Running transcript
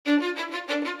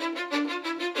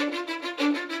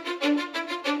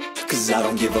'cause I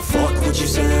don't give a fuck what you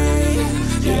say.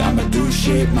 Yeah, I'ma do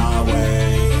shit my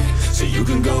way. So you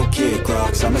can go kick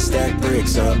rocks, I'ma stack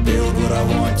bricks up, build what I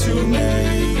want to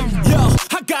make. Yo,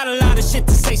 I got a lot of shit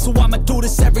to say, so I'ma do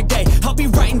this every day. I'll be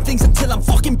writing things until I'm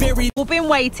fucking buried. We've been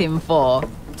waiting for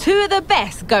two of the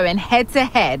best going head to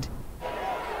head.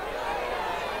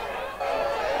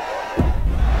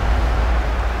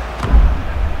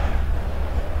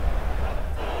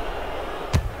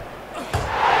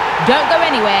 Don't go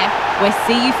anywhere. We'll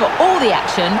see you for all the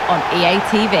action on EA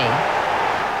TV.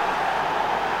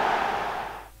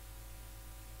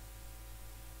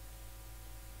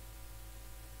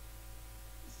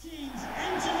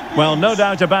 Well, no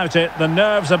doubt about it, the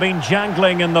nerves have been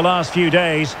jangling in the last few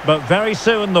days, but very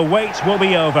soon the wait will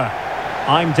be over.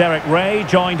 I'm Derek Ray,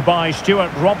 joined by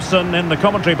Stuart Robson in the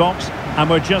commentary box, and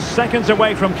we're just seconds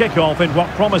away from kickoff in what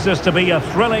promises to be a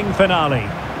thrilling finale.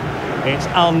 It's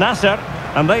Al Nassr,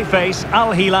 and they face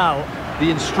Al Hilal. The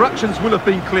instructions will have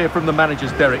been clear from the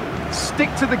managers, Derek.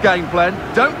 Stick to the game plan,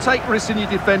 don't take risks in your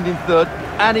defending third,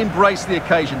 and embrace the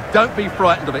occasion. Don't be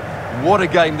frightened of it. What a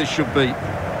game this should be.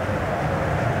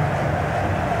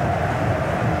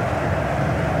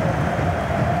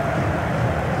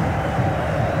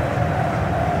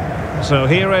 So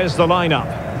here is the lineup.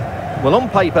 Well, on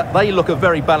paper, they look a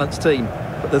very balanced team.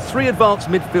 But the three advanced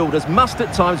midfielders must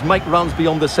at times make runs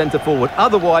beyond the centre forward.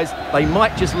 Otherwise, they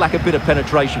might just lack a bit of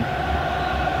penetration.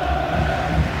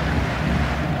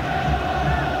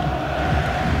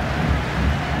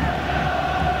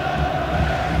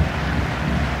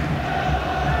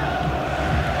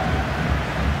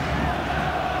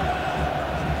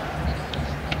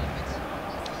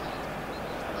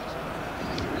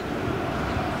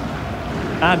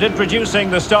 And introducing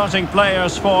the starting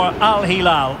players for Al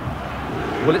Hilal.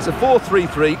 Well, it's a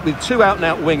 4-3-3 with two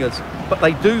out-and-out wingers, but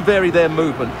they do vary their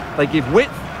movement. They give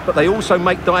width, but they also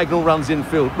make diagonal runs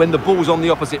infield when the ball's on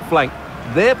the opposite flank.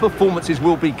 Their performances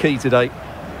will be key today.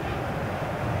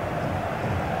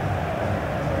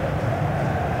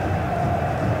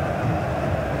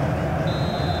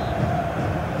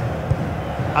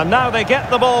 And now they get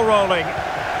the ball rolling.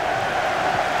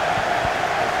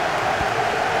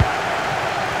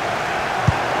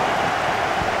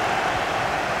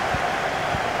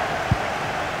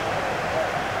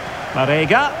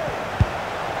 Marega.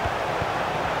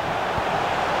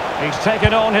 He's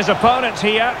taken on his opponent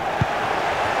here.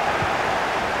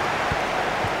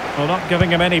 Well, not giving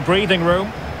him any breathing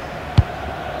room.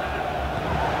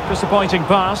 Disappointing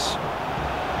pass.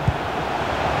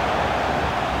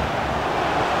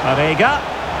 Marega.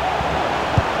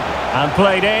 And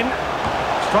played in.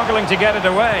 Struggling to get it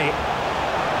away.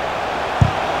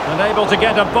 Unable to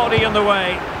get a body in the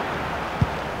way.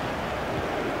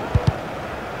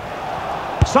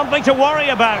 Something to worry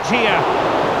about here.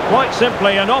 Quite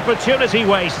simply an opportunity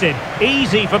wasted.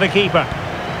 Easy for the keeper.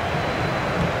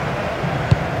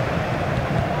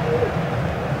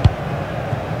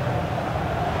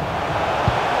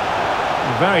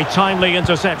 Very timely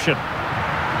interception.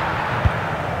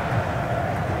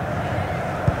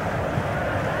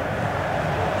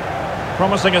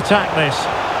 Promising attack this.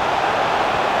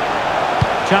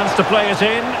 Chance to play it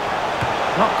in.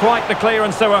 Not quite the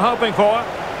clearance they were hoping for.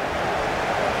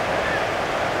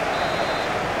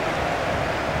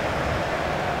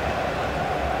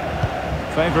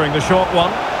 Favouring the short one.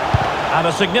 And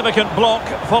a significant block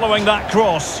following that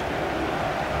cross.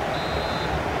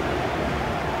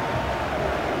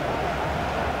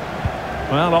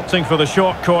 Well, opting for the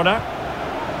short corner.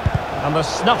 And the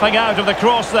snuffing out of the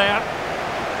cross there.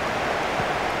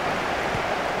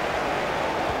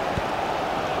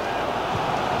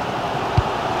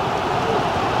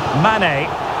 Mane.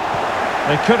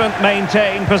 They couldn't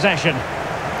maintain possession.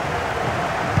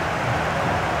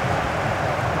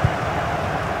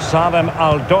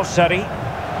 Al Nassr.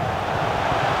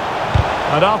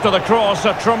 And after the cross,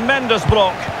 a tremendous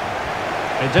block.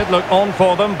 It did look on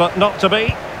for them, but not to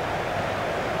be.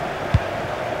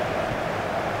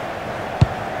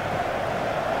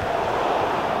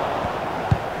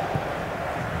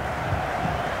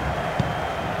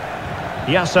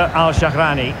 Yasser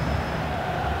Al-Shahrani.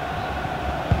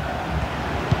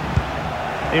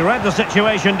 He read the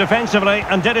situation defensively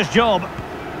and did his job.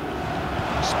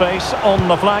 Space on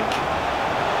the flank.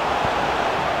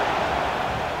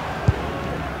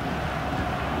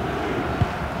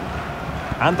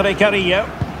 Andre Carrillo.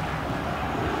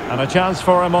 And a chance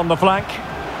for him on the flank.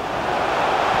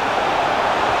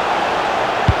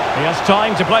 He has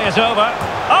time to play it over.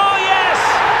 Oh yes!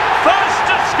 First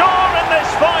to score in this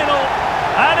final.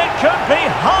 And it could be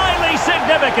highly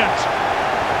significant.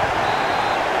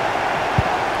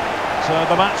 So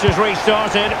the match is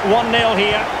restarted, 1-0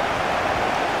 here.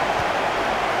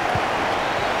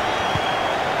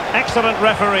 Excellent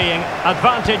refereeing,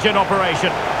 advantage in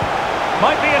operation.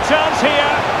 Might be a chance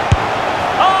here.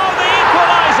 Oh, the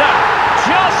equaliser!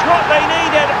 Just what they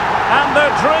needed, and the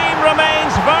dream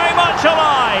remains very much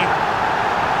alive.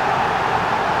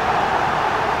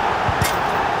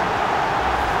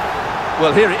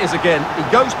 Well, here it is again.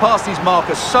 He goes past his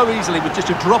marker so easily with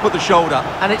just a drop of the shoulder,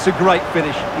 and it's a great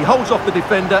finish. He holds off the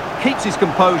defender, keeps his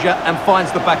composure, and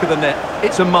finds the back of the net.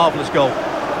 It's a marvellous goal.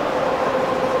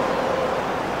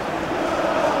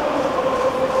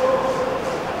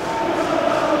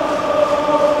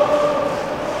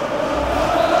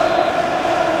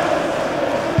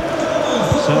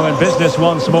 So in business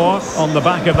once more, on the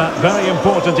back of that very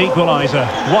important equaliser.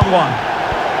 1-1.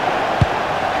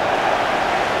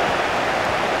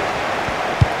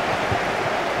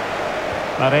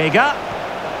 Marega.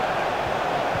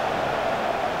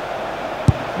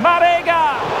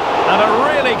 And a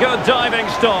really good diving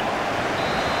stop.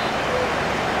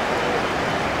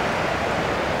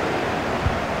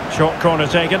 Short corner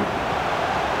taken.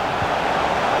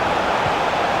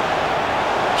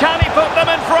 Can he put them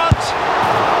in front?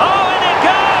 Oh, and it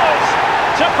goes!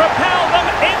 To propel them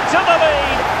into the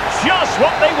lead. Just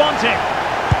what they wanted.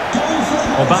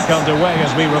 Well, back underway as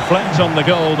we reflect on the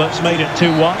goal that's made it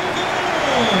 2-1.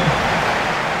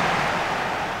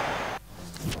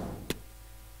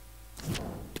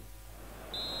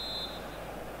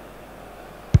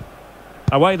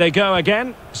 Away they go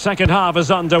again. Second half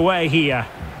is underway here.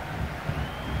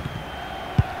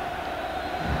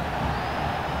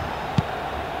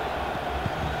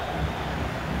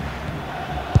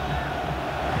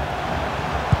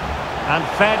 And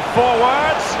fed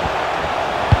forwards.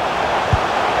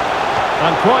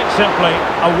 And quite simply,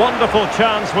 a wonderful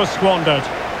chance was squandered.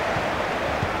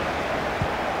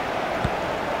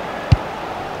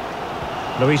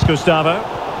 Luis Gustavo.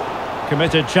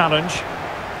 Committed challenge.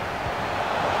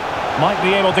 Might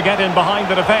be able to get in behind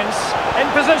the defence. In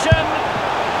position.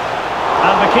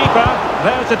 And the keeper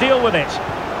there to deal with it.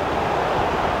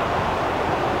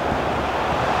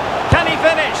 Can he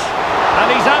finish? And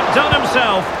he's outdone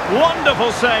himself.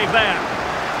 Wonderful save there.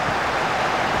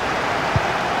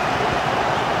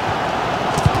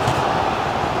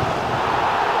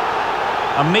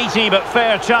 A meaty but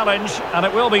fair challenge, and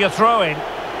it will be a throw-in.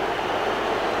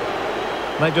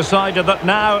 They've decided that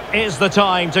now is the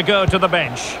time to go to the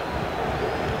bench.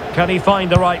 Can he find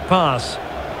the right pass?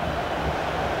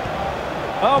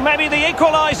 Oh, maybe the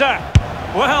equaliser.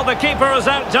 Well, the keeper has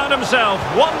outdone himself.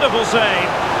 Wonderful save.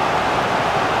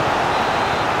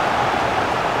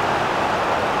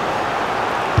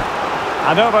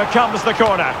 And over comes the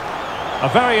corner. A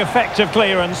very effective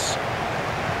clearance.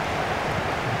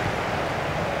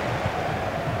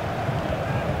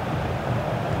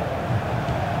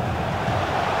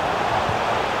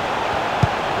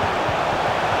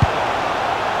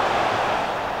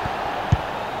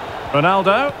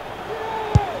 Ronaldo.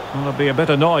 Well, they'll be a bit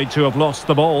annoyed to have lost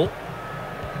the ball.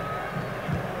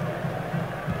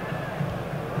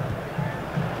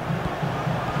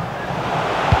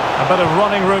 A bit of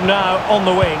running room now on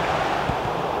the wing.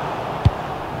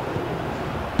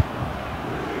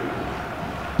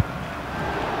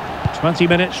 "20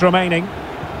 minutes remaining.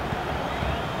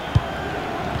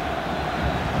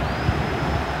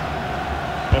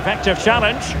 Effective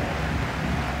challenge.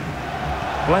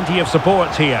 Plenty of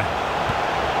support here.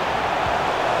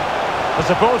 The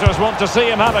supporters want to see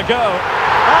him have a go.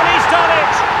 And he's done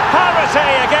it!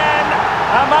 Parity again!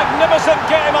 A magnificent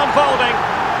game unfolding.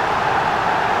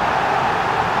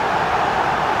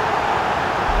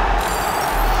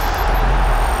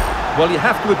 Well, you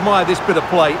have to admire this bit of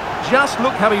play. Just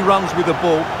look how he runs with the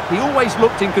ball. He always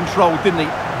looked in control, didn't he?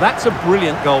 That's a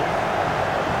brilliant goal.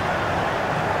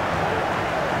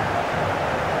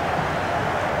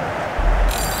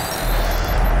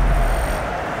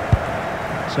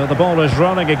 So the ball is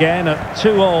running again at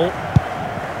 2-2.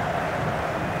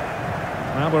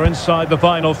 Now we're inside the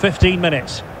final 15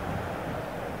 minutes.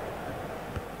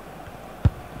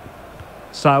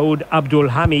 Saud Abdul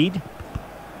Hamid.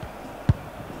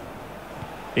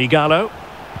 Igalo.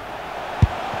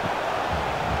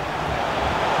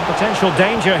 Potential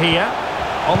danger here.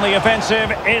 On the offensive,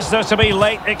 is there to be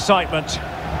late excitement?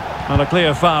 Not a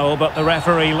clear foul, but the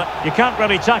referee... You can't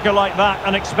really tackle like that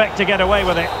and expect to get away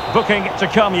with it. Booking to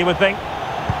come, you would think.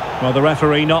 Well, the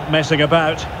referee not messing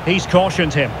about. He's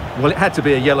cautioned him. Well, it had to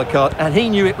be a yellow card, and he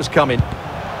knew it was coming.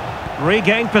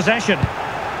 Regained possession.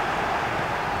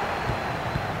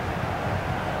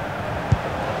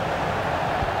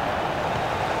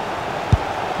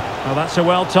 Well, that's a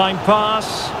well-timed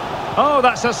pass. Oh,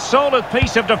 that's a solid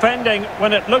piece of defending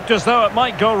when it looked as though it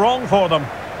might go wrong for them.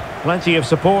 Plenty of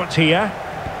support here.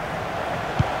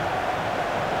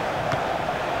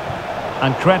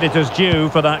 And credit is due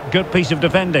for that good piece of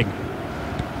defending.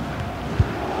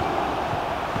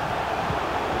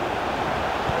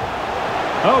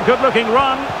 Oh, good-looking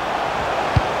run.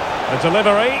 The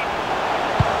delivery.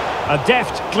 A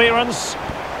deft clearance.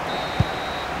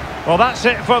 Well, that's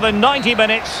it for the 90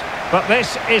 minutes, but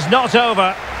this is not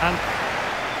over. And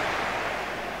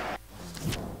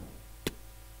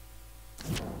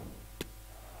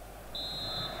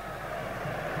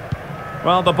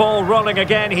well, the ball rolling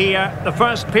again here, the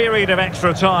first period of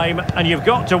extra time, and you've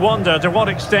got to wonder to what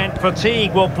extent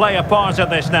fatigue will play a part in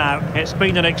this now. It's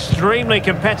been an extremely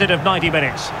competitive 90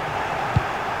 minutes.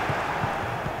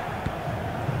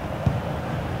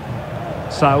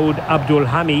 Saud Abdul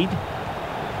Hamid.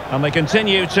 And they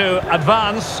continue to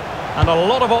advance, and a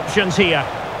lot of options here.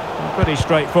 Pretty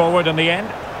straightforward in the end.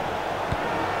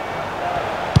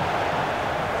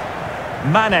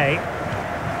 Mane.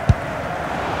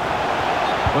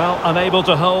 Well, unable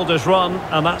to hold his run,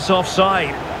 and that's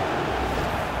offside.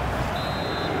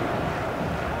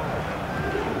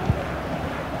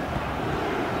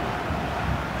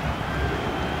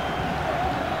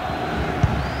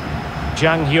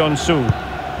 Jang Hyun-soo.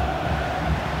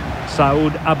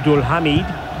 Saud Abdul Hamid.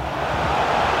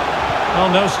 Oh,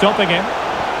 no stopping him.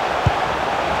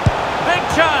 Big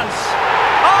chance.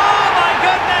 Oh, my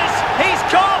goodness. He's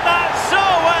caught that so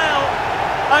well.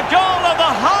 A goal of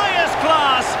the highest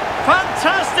class.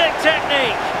 Fantastic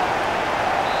technique.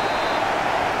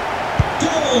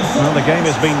 Well, the game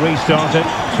has been restarted.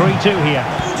 3-2 here.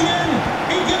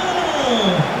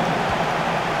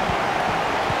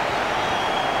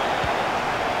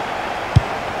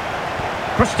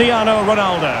 Cristiano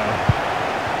Ronaldo.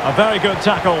 A very good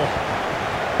tackle.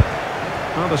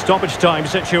 Well, the stoppage time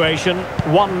situation.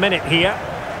 1 minute here.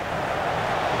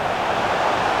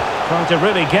 Trying to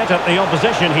really get at the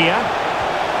opposition here.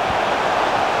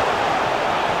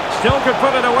 Still could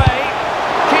put it away.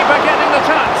 Keeper getting the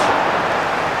touch.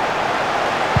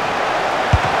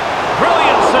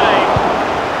 Brilliant save.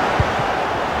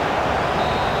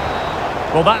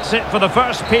 Well, that's it for the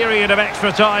first period of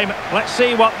extra time. Let's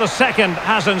see what the second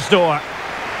has in store.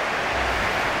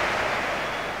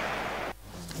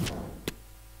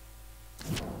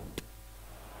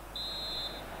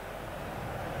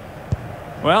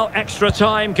 Well, extra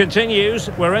time continues.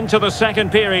 We're into the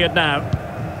second period now.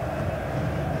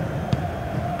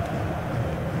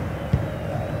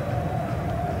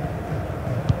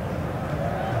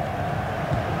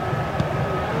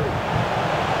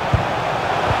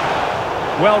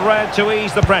 Well read to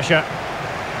ease the pressure.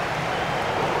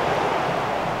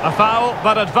 A foul,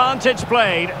 but advantage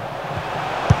played.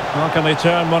 How can they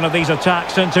turn one of these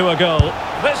attacks into a goal?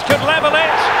 This could level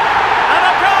it. And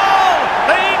a goal!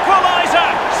 The equaliser!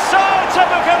 So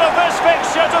typical of this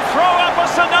fixture to throw up a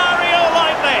scenario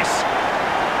like this.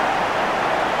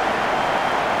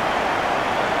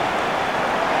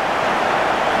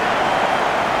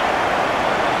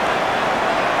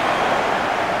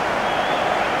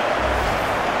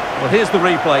 Well, here's the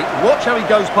replay. Watch how he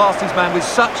goes past his man with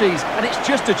such ease, and it's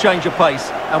just a change of pace.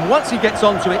 And once he gets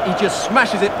onto it, he just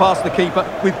smashes it past the keeper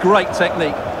with great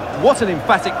technique. What an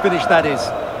emphatic finish that is.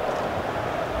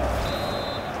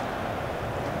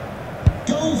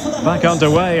 Back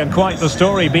underway, and quite the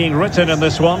story being written in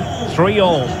this one.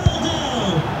 3-3.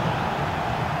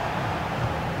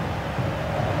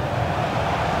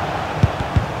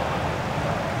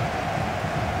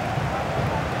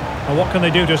 Well, what can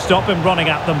they do to stop him running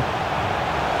at them?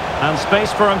 And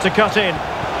space for him to cut in.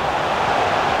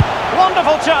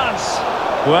 Wonderful chance!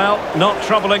 Well, not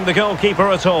troubling the goalkeeper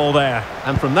at all there.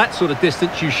 And from that sort of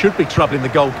distance, you should be troubling the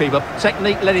goalkeeper.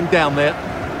 Technique let him down there.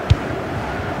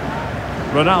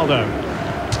 Ronaldo.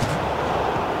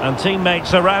 And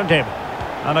teammates around him.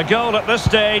 And a goal at this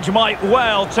stage might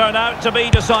well turn out to be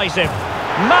decisive.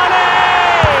 Mane!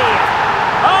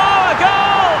 Oh, a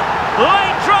goal!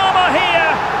 Late drama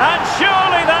here, and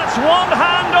surely that's one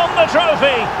hand on the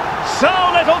trophy. So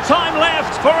little time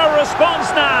left for a response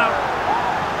now.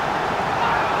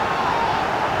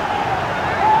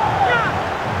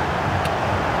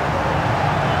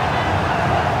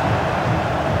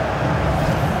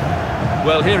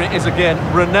 Well, here it is again.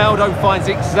 Ronaldo finds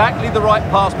exactly the right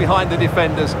pass behind the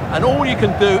defenders, and all you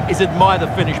can do is admire the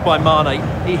finish by Mane.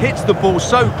 He hits the ball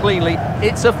so cleanly,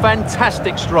 it's a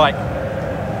fantastic strike.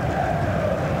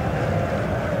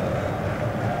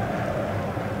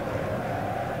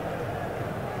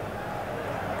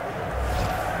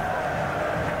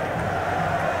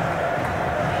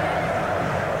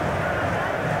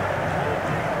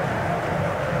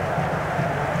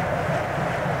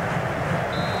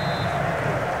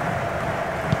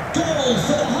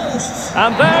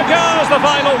 And there goes the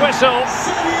final whistle.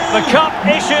 The cup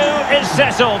issue is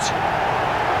settled.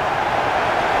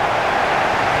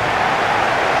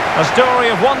 A story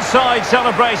of one side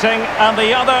celebrating and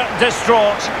the other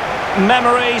distraught.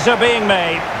 Memories are being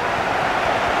made.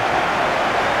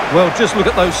 Well, just look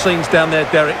at those scenes down there,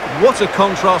 Derek. What a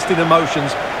contrast in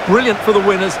emotions. Brilliant for the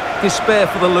winners, despair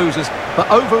for the losers. But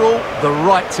overall, the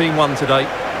right team won today.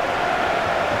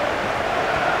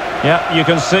 Yeah, you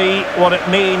can see what it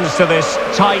means to this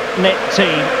tight-knit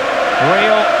team.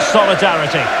 Real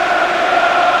solidarity.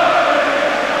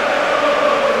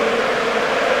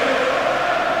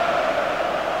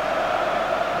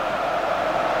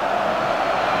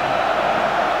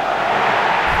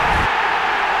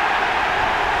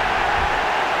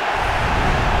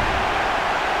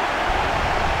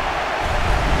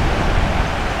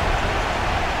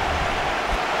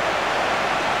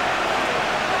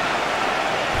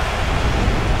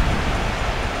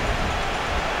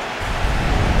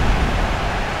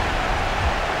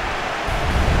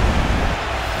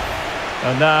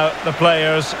 And now the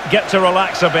players get to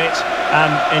relax a bit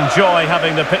and enjoy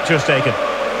having the pictures taken.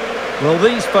 Well,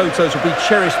 these photos will be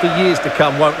cherished for years to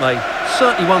come, won't they?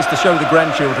 Certainly ones to show the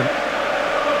grandchildren.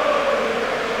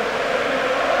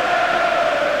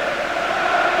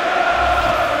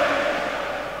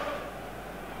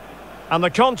 And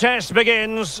the contest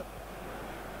begins.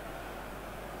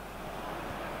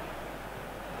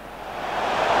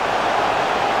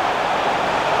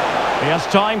 He has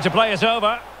time to play it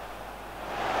over.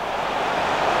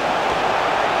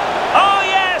 Oh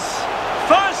yes!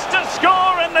 First to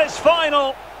score in this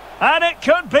final. And it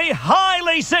could be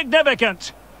highly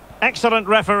significant. Excellent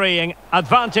refereeing.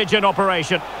 Advantage in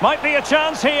operation. Might be a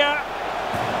chance here.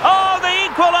 Oh, the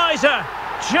equaliser!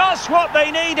 Just what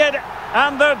they needed.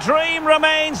 And the dream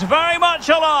remains very much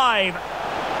alive.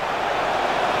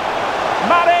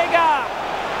 Marega!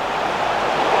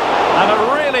 And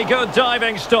a really good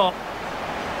diving stop.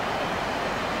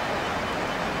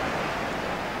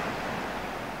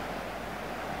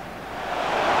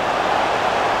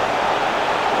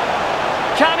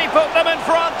 Can he put them in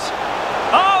front?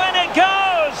 Oh, and it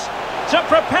goes! To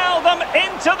propel them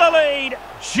into the lead.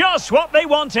 Just what they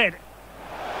wanted.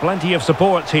 Plenty of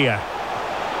support here.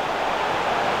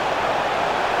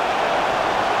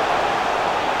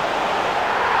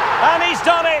 And he's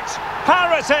done it!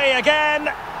 Parity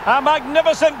again! A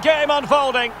magnificent game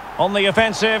unfolding. On the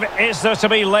offensive, is there to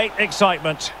be late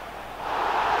excitement?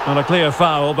 Not a clear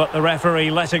foul, but the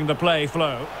referee letting the play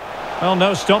flow. Well,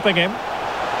 no stopping him.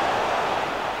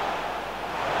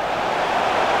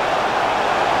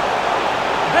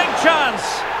 Big chance!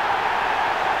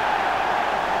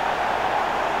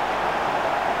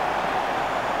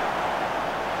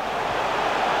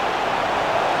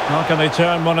 How can they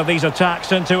turn one of these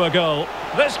attacks into a goal?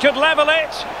 This could level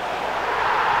it.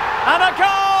 And a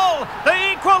goal! The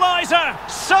equaliser!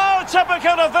 So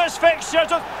typical of this fixture.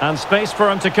 And space for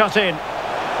him to cut in.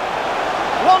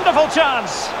 Wonderful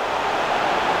chance.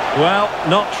 Well,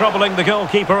 not troubling the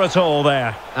goalkeeper at all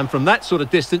there. And from that sort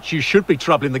of distance, you should be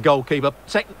troubling the goalkeeper.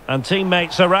 And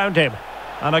teammates around him.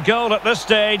 And a goal at this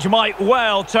stage might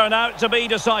well turn out to be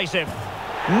decisive.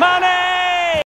 Mane!